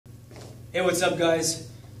Hey, what's up guys?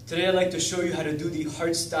 Today I'd like to show you how to do the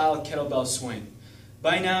Hardstyle Kettlebell Swing.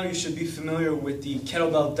 By now you should be familiar with the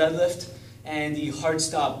kettlebell deadlift and the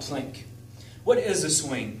Hardstyle plank. What is a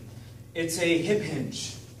swing? It's a hip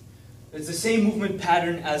hinge. It's the same movement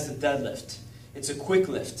pattern as the deadlift. It's a quick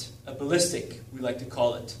lift, a ballistic we like to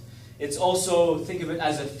call it. It's also, think of it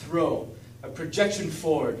as a throw, a projection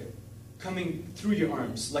forward, coming through your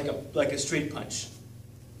arms like a straight punch.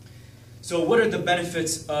 So what are the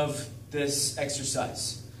benefits of this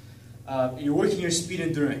exercise? You're working your speed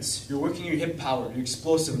endurance, you're working your hip power, your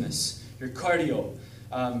explosiveness, your cardio.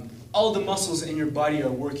 All the muscles in your body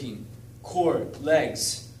are working. Core,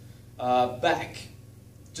 legs, back,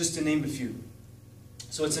 just to name a few.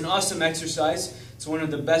 So it's an awesome exercise. It's one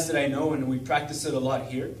of the best that I know, and we practice it a lot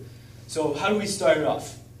here. So how do we start it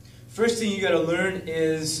off? First thing you got to learn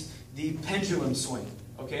is the pendulum swing,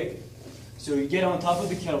 okay? So you get on top of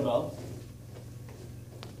the kettlebell,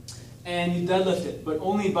 and you deadlift it, but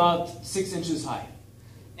only about 6 inches high.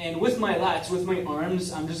 And with my lats, with my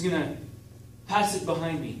arms, I'm just going to pass it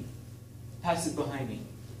behind me, pass it behind me,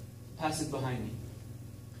 pass it behind me.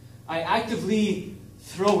 I actively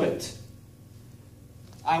throw it.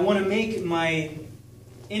 I want to make my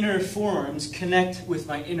inner forearms connect with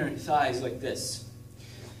my inner thighs like this.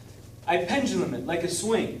 I pendulum it like a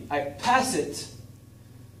swing. I pass it,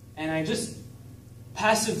 and I just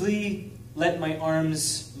passively let my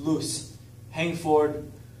arms loose, hang forward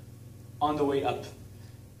on the way up.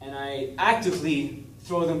 And I actively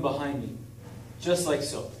throw them behind me, just like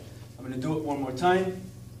so. I'm going to do it one more time.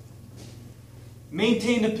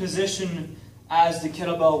 Maintain the position as the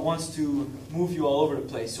kettlebell wants to move you all over the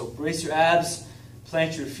place. So brace your abs,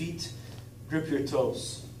 plant your feet, grip your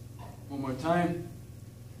toes. One more time.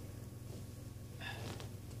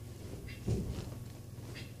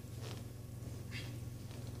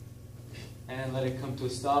 And let it come to a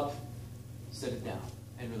stop. Set it down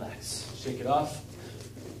and relax. Shake it off.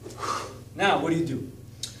 Now, what do?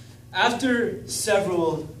 After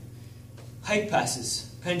several hike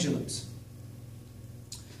passes, pendulums,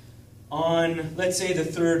 on, let's say, the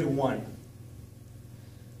third one,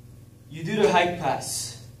 you do the hike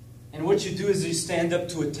pass. And what you do is you stand up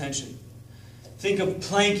to attention. Think of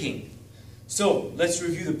planking. So, let's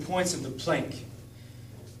review the points of the plank.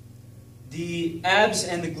 The abs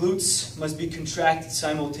and the glutes must be contracted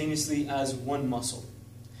simultaneously as one muscle.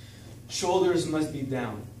 Shoulders must be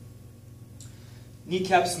down.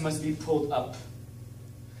 Kneecaps must be pulled up.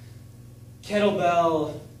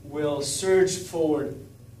 Kettlebell will surge forward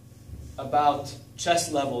about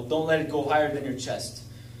chest level. Don't let it go higher than your chest.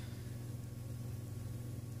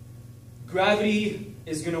 Gravity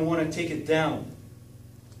is going to want to take it down.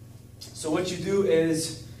 So what you do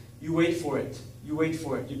is you wait for it. You wait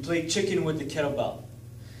for it. You play chicken with the kettlebell.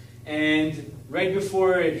 And right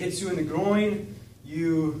before it hits you in the groin,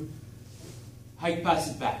 you hike pass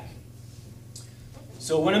it back.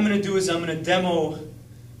 So what I'm going to do is I'm going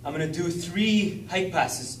to do 3 hike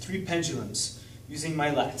passes, 3 pendulums, using my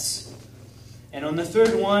lats. And on the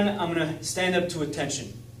third one, I'm going to stand up to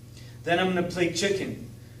attention. Then I'm going to play chicken.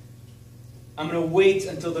 I'm going to wait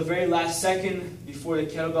until the very last second before the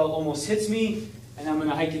kettlebell almost hits me, and I'm going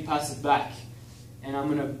to hike it pass it back. And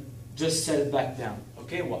I'm going to just set it back down.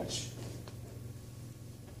 Okay, watch.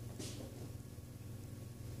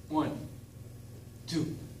 1,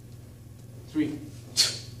 2, 3.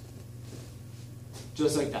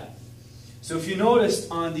 Just like that. So if you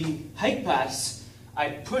noticed on the hike pass, I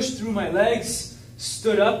pushed through my legs,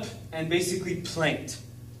 stood up, and basically planked.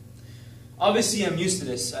 Obviously I'm used to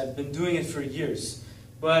this. I've been doing it for years.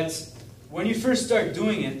 But when you first start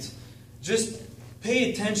doing it, just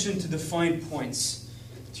pay attention to the fine points,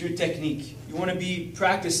 to your technique. You want to be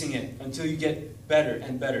practicing it until you get better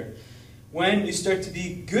and better. When you start to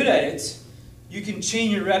be good at it, you can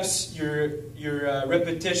chain your reps, your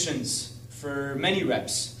repetitions for many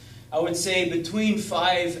reps. I would say between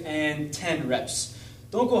 5 and 10 reps.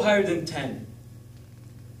 Don't go higher than 10.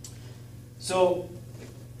 So,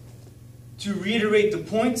 to reiterate the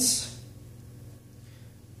points,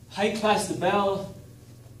 hike past the bell,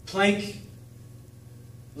 plank,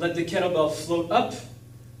 let the kettlebell float up,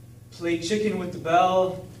 play chicken with the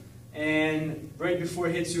bell, and right before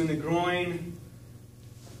it hits you in the groin,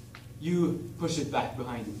 you push it back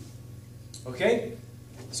behind you. Okay?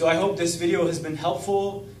 So I hope this video has been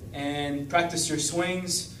helpful, and practice your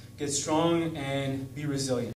swings, get strong, and be resilient.